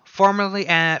Games, formerly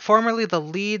the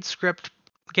lead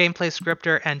gameplay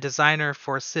scripter and designer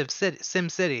for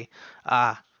SimCity.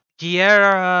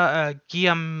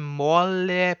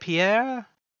 Guillemole Pierre?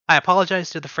 I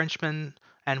apologize to the Frenchmen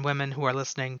and women who are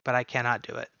listening, but I cannot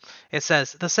do it. It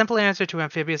says, the simple answer to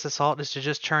amphibious assault is to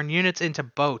just turn units into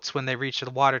boats when they reach the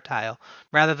water tile,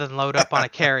 rather than load up on a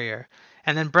carrier.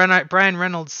 And then Brian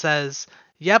Reynolds says,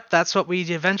 yep, that's what we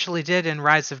eventually did in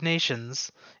Rise of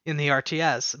Nations in the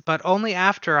RTS, but only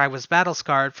after I was battle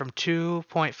scarred from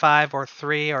 2.5 or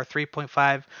 3 or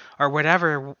 3.5 or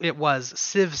whatever it was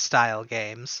Civ-style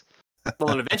games.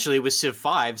 Well, and eventually with Civ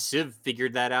 5, Civ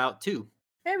figured that out too.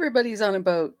 Everybody's on a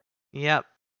boat. Yep.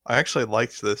 I actually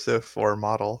liked the Civ 4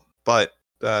 model, but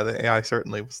the AI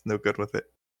certainly was no good with it.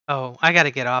 Oh, I gotta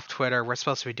get off Twitter. We're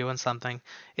supposed to be doing something.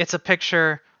 It's a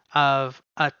picture of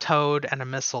a toad and a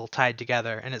missile tied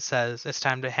together, and it says, it's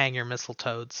time to hang your missile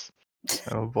toads.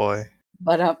 Oh boy.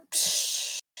 But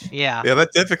Yeah,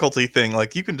 that difficulty thing,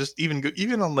 like you can just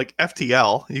even on like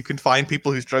FTL, you can find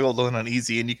people who struggle to win on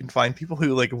easy, and you can find people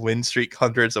who like win streak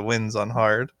hundreds of wins on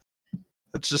hard.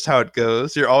 That's just how it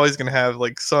goes. You're always going to have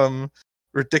like some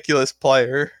ridiculous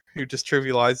player who just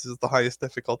trivializes the highest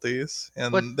difficulties.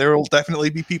 And there will definitely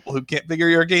be people who can't figure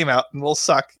your game out and will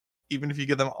suck, even if you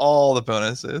give them all the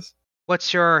bonuses.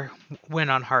 What's your win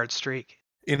on hard streak?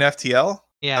 In FTL?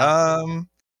 Yeah.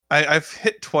 I've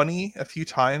hit 20 a few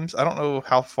times. I don't know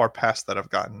how far past that I've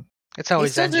gotten. It's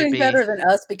always he's still NGB. doing better than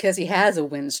us because he has a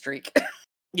win streak.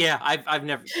 Yeah, I've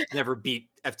never beat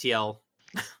FTL.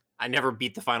 I never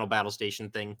beat the final battle station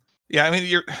thing. Yeah, I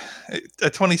mean, a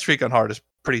 20 streak on hard is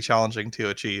pretty challenging to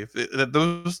achieve.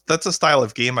 That's a style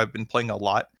of game I've been playing a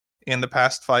lot in the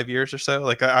past 5 years or so.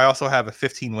 Like, I also have a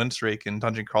 15 win streak in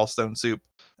Dungeon Crawl Stone Soup,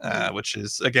 which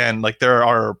is, again, like, there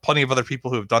are plenty of other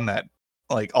people who have done that,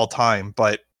 like, all time,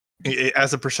 but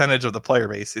as a percentage of the player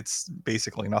base, it's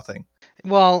basically nothing.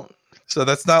 Well, so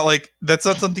that's not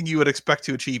something you would expect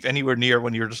to achieve anywhere near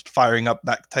when you're just firing up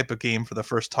that type of game for the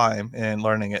first time and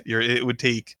learning it. It would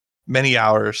take many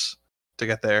hours to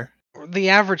get there. The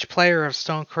average player of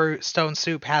Stone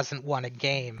Soup hasn't won a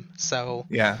game, so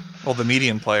yeah. Well, the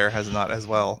median player has not as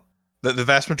well. The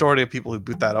vast majority of people who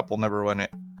boot that up will never win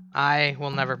it. I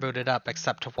will never boot it up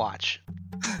except to watch.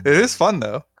 It is fun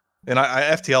though, and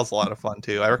FTL's a lot of fun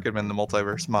too. I recommend the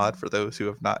Multiverse mod for those who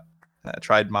have not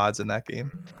tried mods in that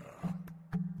game.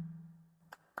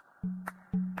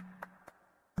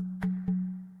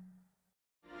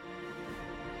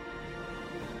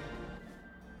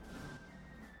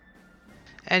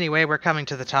 Anyway, we're coming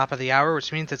to the top of the hour,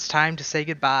 which means it's time to say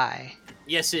goodbye.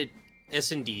 Yes,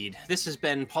 indeed. This has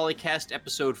been PolyCast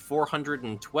episode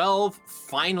 412,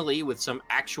 finally with some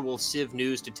actual Civ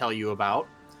news to tell you about.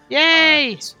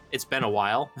 Yay! It's been a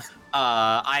while.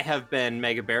 I have been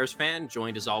Mega Bears fan,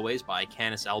 joined as always by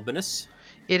Canis Albinus.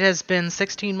 It has been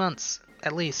 16 months,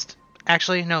 at least.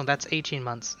 Actually, no, that's 18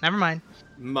 months. Never mind.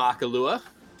 Makalua.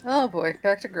 Oh boy,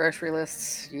 back to grocery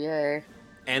lists. Yay.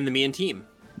 And the Mian team.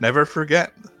 Never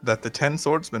forget that the 10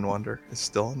 Swordsman Wonder is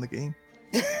still in the game.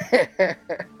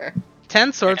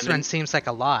 10 Swordsmen seems like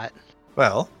a lot.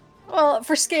 Well,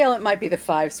 for scale, it might be the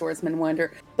 5 Swordsman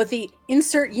Wonder, but the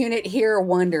insert unit here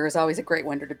wonder is always a great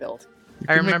wonder to build.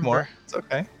 I remember. More. It's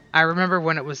okay. I remember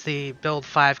when it was the build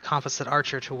 5 Composite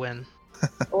Archer to win.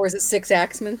 Or is it 6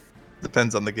 Axemen?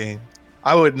 Depends on the game.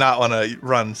 I would not want to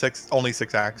run only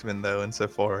 6 Axemen though in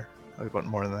Civ 4. I would want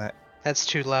more than that. That's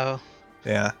too low.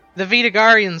 Yeah. The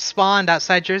Vitagarians spawned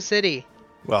outside your city.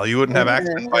 Well, you wouldn't have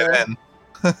Axemen by then.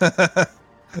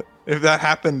 If that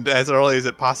happened as early as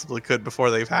it possibly could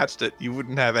before they've hatched it, you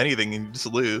wouldn't have anything and you'd just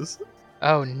lose.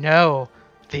 Oh no,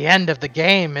 the end of the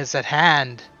game is at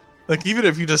hand. Like, even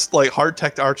if you just,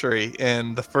 hard-teched archery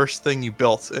and the first thing you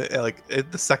built,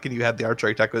 the second you had the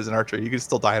archery tech was an archery, you could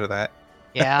still die to that.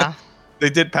 Yeah. They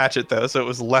did patch it, though, so it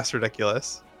was less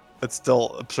ridiculous. But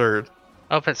still absurd.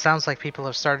 Oh, it sounds like people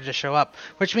have started to show up,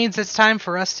 which means it's time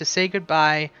for us to say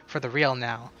goodbye for the real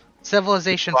now.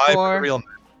 Civilization 4... For the real now.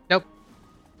 Nope.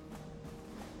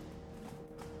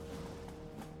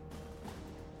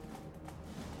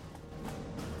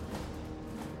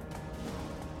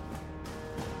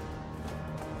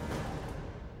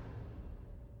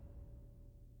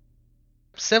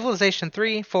 Civilization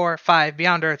 3, 4, 5,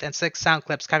 Beyond Earth, and 6 sound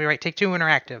clips. Copyright Take-Two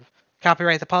Interactive.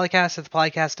 Copyright the PolyCast at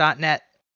thepolycast.net.